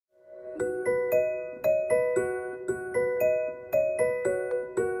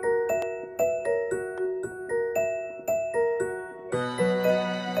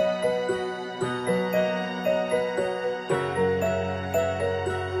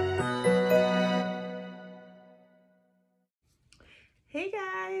Hey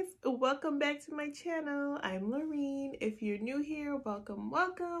guys, welcome back to my channel. I'm Lorrien. If you're new here, welcome,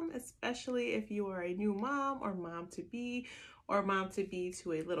 especially if you are a new mom or mom-to-be or mom-to-be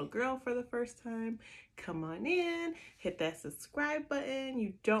to a little girl for the first time. Come on in, hit that subscribe button.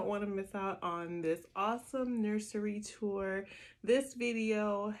 You don't want to miss out on this awesome nursery tour. This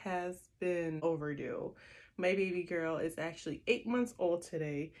video has been overdue. My baby girl is actually 8 months old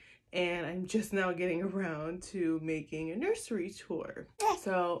today, and I'm just now getting around to making a nursery tour.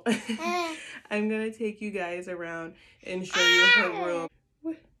 So I'm gonna take you guys around and show you her room.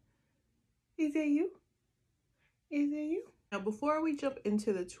 What? Is that you? Is that you? Now, before we jump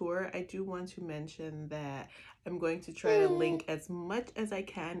into the tour, I do want to mention that I'm going to try to link as much as I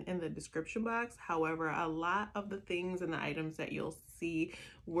can in the description box. However, a lot of the things and the items that you'll see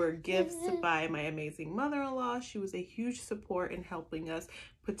were gifts by my amazing mother-in-law. She was a huge support in helping us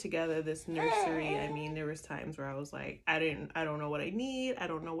put together this nursery. I mean, there was times where I was like, I don't know what I need. I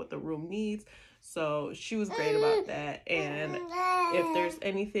don't know what the room needs. So she was great about that. And if there's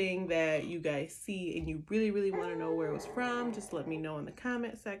anything that you guys see and you really want to know where it was from, just let me know in the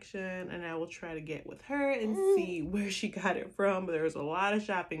comment section and I will try to get with her and see where she got it from. There was a lot of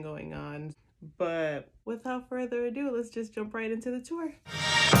shopping going on. But without further ado, let's just jump right into the tour.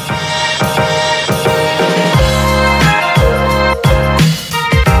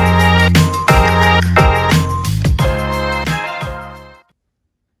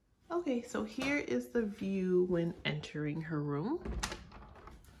 Okay, so here is the view when entering her room.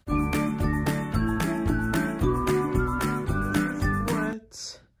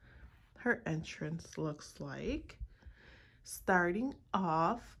 What her entrance looks like. Starting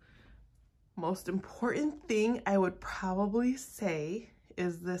off, most important thing I would probably say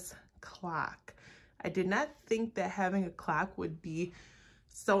is this clock. I did not think that having a clock would be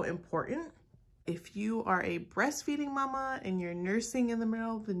so important. If you are a breastfeeding mama and you're nursing in the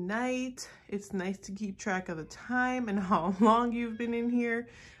middle of the night, it's nice to keep track of the time and how long you've been in here.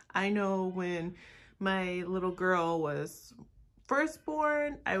 I know when my little girl was first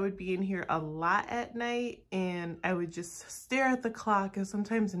born, I would be in here a lot at night and I would just stare at the clock and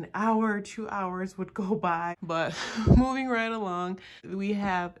sometimes an hour or 2 hours would go by. But moving right along, we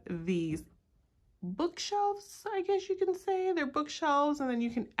have these bookshelves, I guess you can say. They're bookshelves, and then you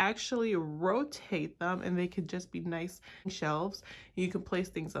can actually rotate them and they could just be nice shelves. You can place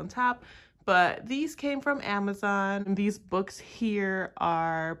things on top. But these came from Amazon. These books here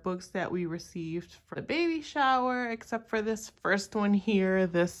are books that we received for the baby shower, except for this first one here.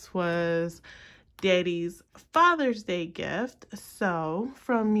 This was Daddy's Father's Day gift. So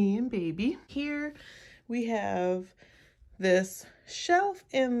from me and baby. Here we have this shelf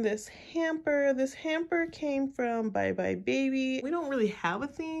and this hamper. This hamper came from Bye Bye Baby. We don't really have a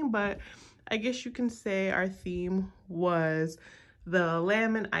theme, but I guess you can say our theme was the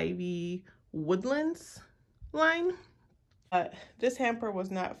Lamb and Ivy Woodlands line. But this hamper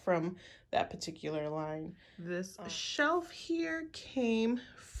was not from that particular line. This shelf here came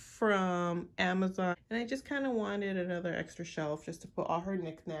from Amazon, and I just kind of wanted another extra shelf just to put all her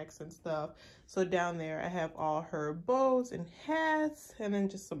knickknacks and stuff. So down there I have all her bows and hats, and then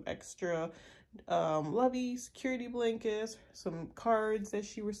just some extra lovey security blankets, some cards that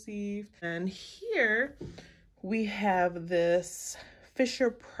she received. And here we have this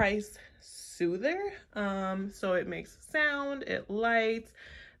Fisher Price soother. So it makes sound, it lights.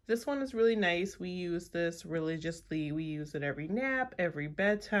 This one is really nice. We use this religiously. We use it every nap, every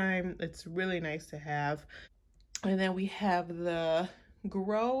bedtime. It's really nice to have. And then we have the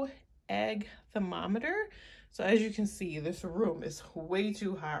Grow Egg thermometer. So as you can see, this room is way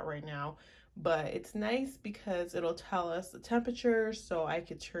too hot right now, but it's nice because it'll tell us the temperature. So I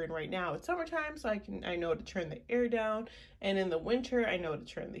could turn, right now it's summertime, so I know to turn the air down, and in the winter I know to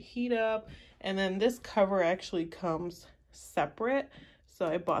turn the heat up. And then this cover actually comes separate. So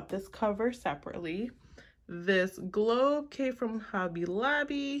I bought this cover separately. This globe came from Hobby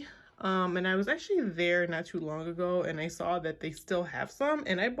Lobby. And I was actually there not too long ago and I saw that they still have some,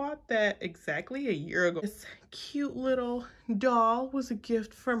 and I bought that exactly a year ago. This cute little doll was a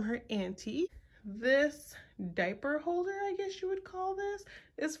gift from her auntie. This diaper holder, I guess you would call this,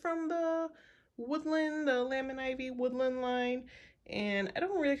 is from the Woodland, the Lamb and Ivy Woodland line. And I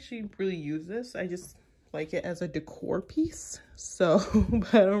don't actually really use this. I just like it as a decor piece, so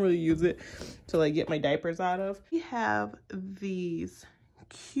but I don't really use it to like get my diapers out of. We have these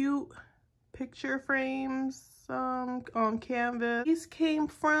cute picture frames on canvas. These came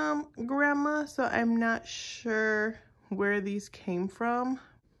from Grandma, so I'm not sure where these came from.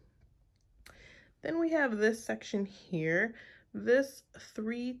 Then we have this section here. This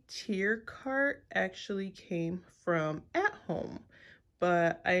 3-tier cart actually came from At Home,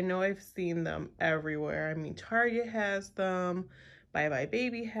 but I know I've seen them everywhere. I mean, Target has them, Bye Bye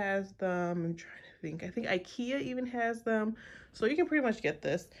Baby has them. I'm trying to think. I think IKEA even has them. So you can pretty much get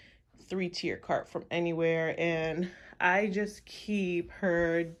this 3-tier cart from anywhere. And I just keep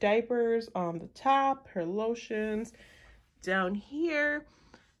her diapers on the top, her lotions. Down here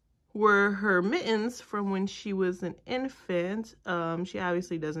were her mittens from when she was an infant. She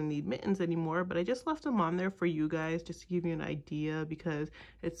obviously doesn't need mittens anymore, but I just left them on there for you guys just to give you an idea, because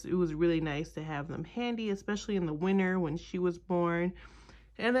it was really nice to have them handy, especially in the winter when she was born.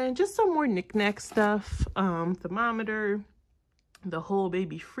 And then just some more knickknack stuff, thermometer, the whole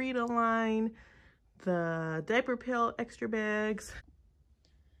Baby Frida line, the diaper pail extra bags.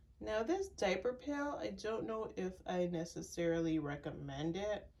 Now this diaper pail, I don't know if I necessarily recommend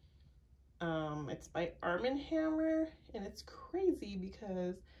it. It's by Arm & Hammer, and it's crazy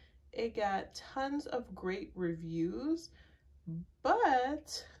because it got tons of great reviews,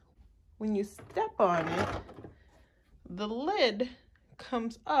 but when you step on it, the lid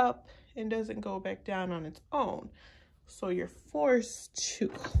comes up and doesn't go back down on its own. So you're forced to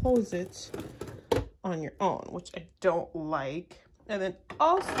close it on your own, which I don't like. And then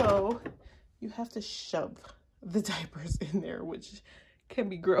also you have to shove the diapers in there, which can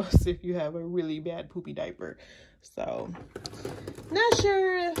be gross if you have a really bad poopy diaper. So not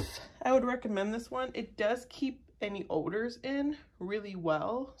sure if I would recommend this one. It does keep any odors in really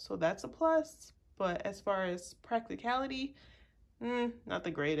well, so that's a plus. But as far as practicality, not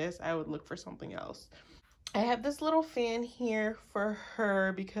the greatest. I would look for something else. I have this little fan here for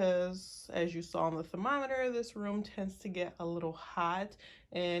her because, as you saw on the thermometer, this room tends to get a little hot.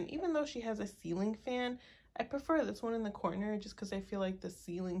 And even though she has a ceiling fan, I prefer this one in the corner just because I feel like the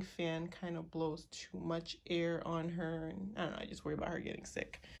ceiling fan kind of blows too much air on her. And I don't know, I just worry about her getting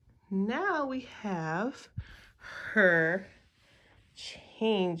sick. Now we have her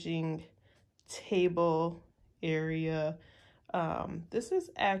changing table area. This is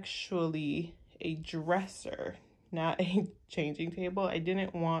actually a dresser, not a changing table. I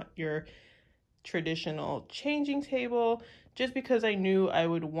didn't want your traditional changing table just because I knew I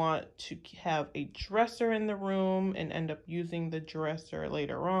would want to have a dresser in the room and end up using the dresser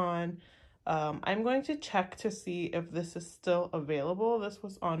later on. I'm going to check to see if this is still available. This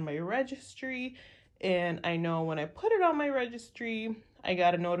was on my registry, and I know when I put it on my registry, I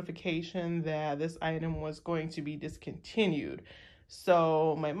got a notification that this item was going to be discontinued.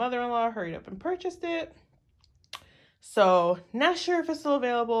 So my mother-in-law hurried up and purchased it. So not sure if it's still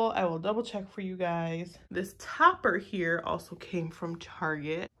available. I will double check for you guys. This topper here also came from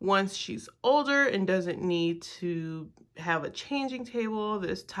Target. Once she's older and doesn't need to have a changing table,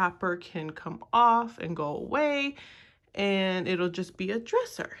 this topper can come off and go away, and it'll just be a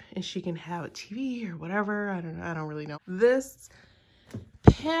dresser, and she can have a TV or whatever. I don't really know. This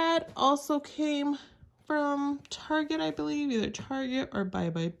pad also came from Target, I believe, either Target or Bye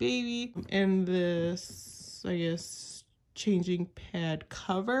Bye Baby. And this, I guess, changing pad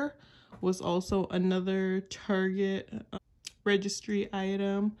cover was also another Target registry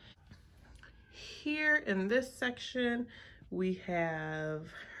item. Here in this section, we have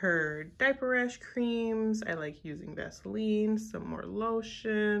her diaper rash creams. I like using Vaseline, some more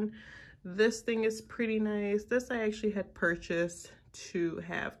lotion. This thing is pretty nice. This I actually had purchased to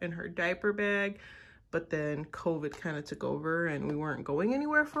have in her diaper bag, but then COVID kind of took over and we weren't going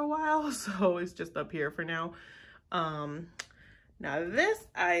anywhere for a while, so it's just up here for now. Now this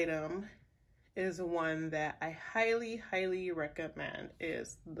item is one that I highly recommend,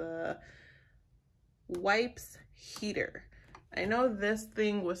 is the wipes heater. I know this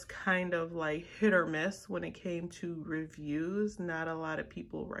thing was kind of like hit or miss when it came to reviews. Not a lot of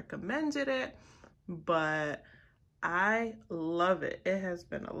people recommended it, but I love it. It has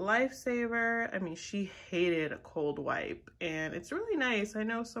been a lifesaver. I mean, she hated a cold wipe, and it's really nice. I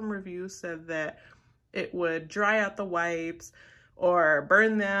know some reviews said that it would dry out the wipes or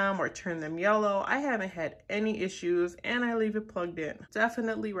burn them or turn them yellow. I haven't had any issues, and I leave it plugged in.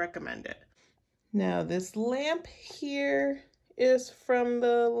 Definitely recommend it. Now this lamp here is from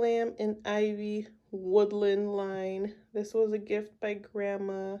the Lamb and Ivy Woodland line. This was a gift by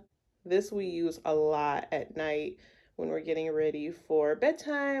Grandma. This we use a lot at night when we're getting ready for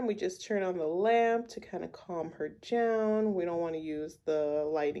bedtime. We just turn on the lamp to kind of calm her down. We don't want to use the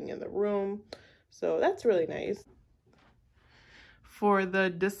lighting in the room. So that's really nice. For the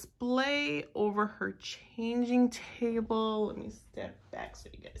display over her changing table, let me step back so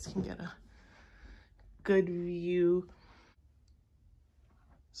you guys can get a good view.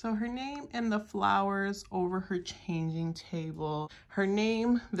 So her name and the flowers over her changing table. Her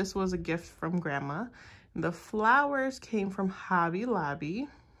name, this was a gift from Grandma, The flowers came from Hobby Lobby,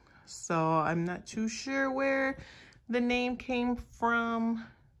 so I'm not too sure where the name came from.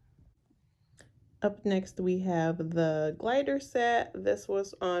 Up next, we have the glider set. This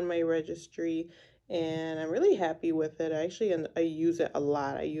was on my registry, and I'm really happy with it. I use it a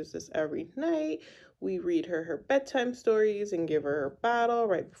lot. I use this every night. We read her bedtime stories and give her her bottle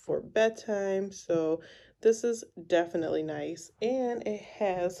right before bedtime. So this is definitely nice. And it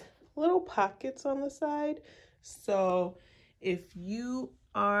has little pockets on the side. So if you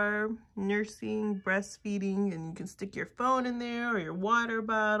are nursing, breastfeeding, and you can stick your phone in there or your water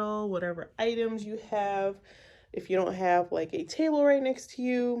bottle, whatever items you have, if you don't have like a table right next to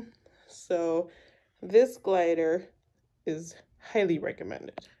you. So this glider is highly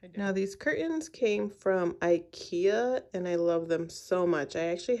recommended. Now these curtains came from IKEA and I love them so much. I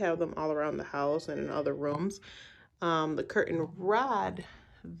actually have them all around the house and in other rooms. The curtain rod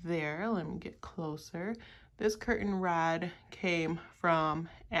there, let me get closer. This curtain rod came from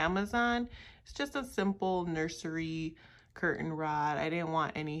Amazon. It's just a simple nursery curtain rod. I didn't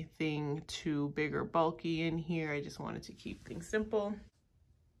want anything too big or bulky in here. I just wanted to keep things simple.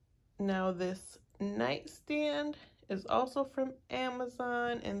 Now this nightstand is also from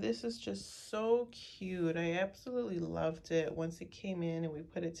Amazon, and this is just so cute. I absolutely loved it once it came in and we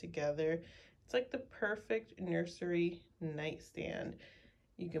put it together. It's like the perfect nursery nightstand.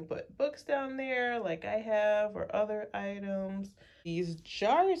 You can put books down there like I have or other items. These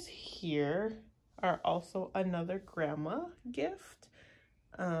jars here are also another grandma gift.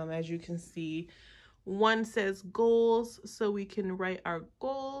 As you can see, one says goals, so we can write our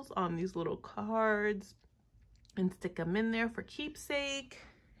goals on these little cards and stick them in there for keepsake.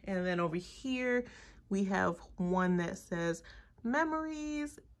 And then over here, we have one that says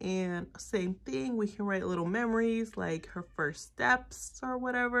memories, and same thing, we can write little memories like her first steps or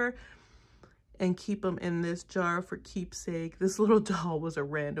whatever and keep them in this jar for keepsake. This little doll was a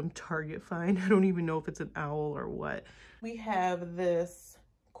random Target find. I don't even know if it's an owl or what. We have this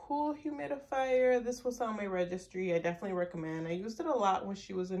cool humidifier. This was on my registry. I definitely recommend. I used it a lot when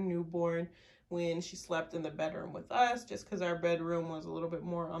she was a newborn, when she slept in the bedroom with us, just because our bedroom was a little bit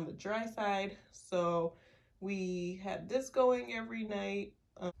more on the dry side. So we had this going every night.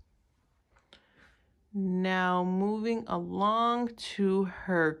 Now moving along to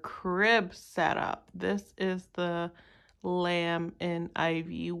her crib setup. This is the Lamb and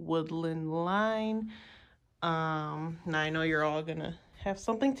Ivy Woodland line. Now I know you're all gonna have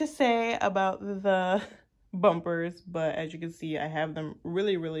something to say about the bumpers, but as you can see, I have them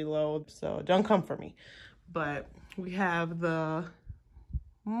really, really low, so don't come for me. But we have the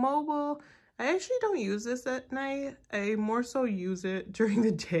mobile. I actually don't use this at night. I more so use it during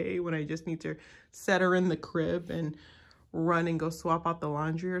the day when I just need to set her in the crib and run and go swap out the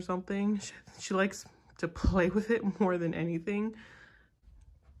laundry or something. She likes to play with it more than anything.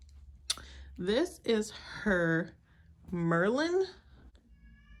 This is her Merlin.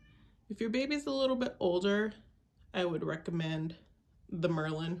 If your baby's a little bit older, I would recommend the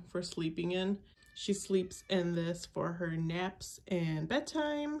Merlin for sleeping in. She sleeps in this for her naps and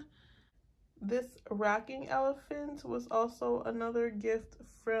bedtime. This rocking elephant was also another gift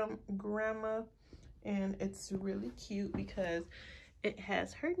from Grandma, and it's really cute because it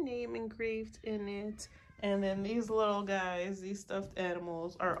has her name engraved in it. And then these little guys, these stuffed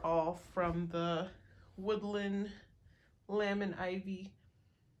animals, are all from the Woodland Lamb and Ivy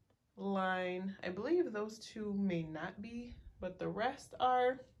line. I believe those two may not be, but the rest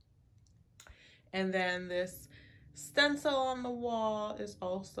are. And then this stencil on the wall is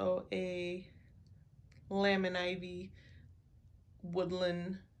also a Lamb and Ivy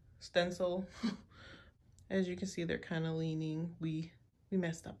Woodland stencil. As you can see, they're kind of leaning. We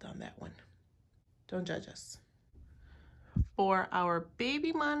messed up on that one. Don't judge us. For our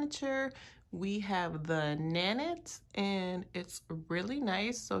baby monitor, we have the Nanit, and it's really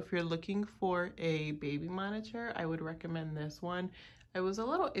nice. So if you're looking for a baby monitor, I would recommend this one. I was a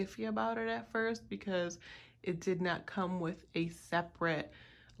little iffy about it at first because it did not come with a separate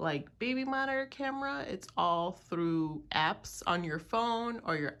like baby monitor camera. It's all through apps on your phone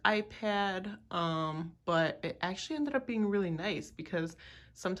or your iPad, but it actually ended up being really nice because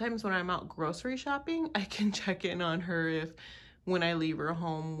sometimes when I'm out grocery shopping, I can check in on her when I leave her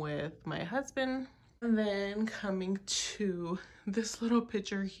home with my husband. And then coming to this little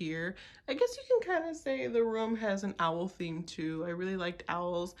picture here, I guess you can kind of say the room has an owl theme too. I really liked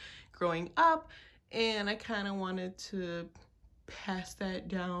owls growing up, and I kind of wanted to pass that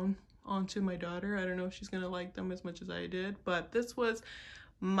down onto my daughter. I don't know if she's gonna like them as much as I did, but this was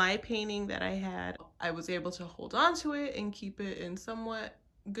my painting that I had. I was able to hold on to it and keep it in somewhat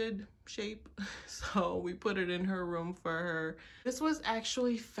good shape, so we put it in her room for her. This was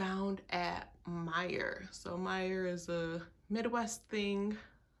actually found at Meijer. So Meijer is a Midwest thing,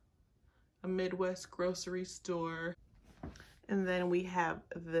 a Midwest grocery store. And then we have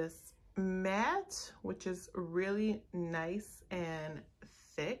this mat, which is really nice and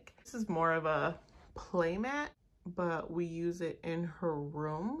thick. This is more of a play mat, but we use it in her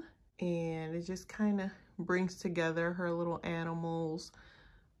room, and it just kind of brings together her little animals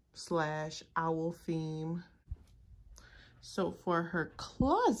slash owl theme. So for her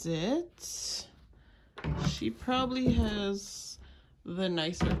closet, she probably has the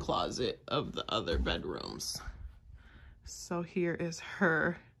nicer closet of the other bedrooms. So here is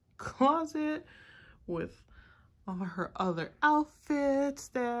her closet with all her other outfits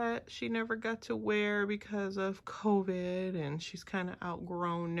that she never got to wear because of COVID, and she's kind of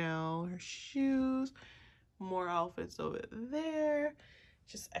outgrown now. Her shoes, more outfits over there,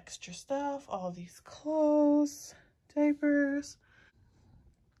 just extra stuff, all these clothes, diapers.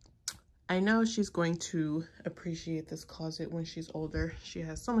 I know she's going to appreciate this closet when she's older. She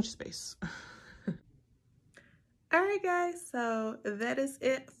has so much space. Alright guys, so that is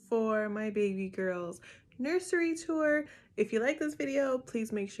it for my baby girl's nursery tour. If you like this video,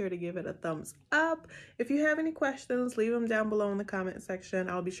 please make sure to give it a thumbs up. If you have any questions, leave them down below in the comment section.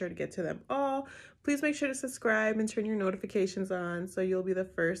 I'll be sure to get to them all. Please make sure to subscribe and turn your notifications on so you'll be the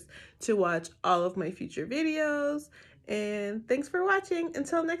first to watch all of my future videos. And thanks for watching.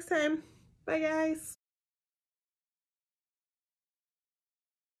 Until next time, bye guys.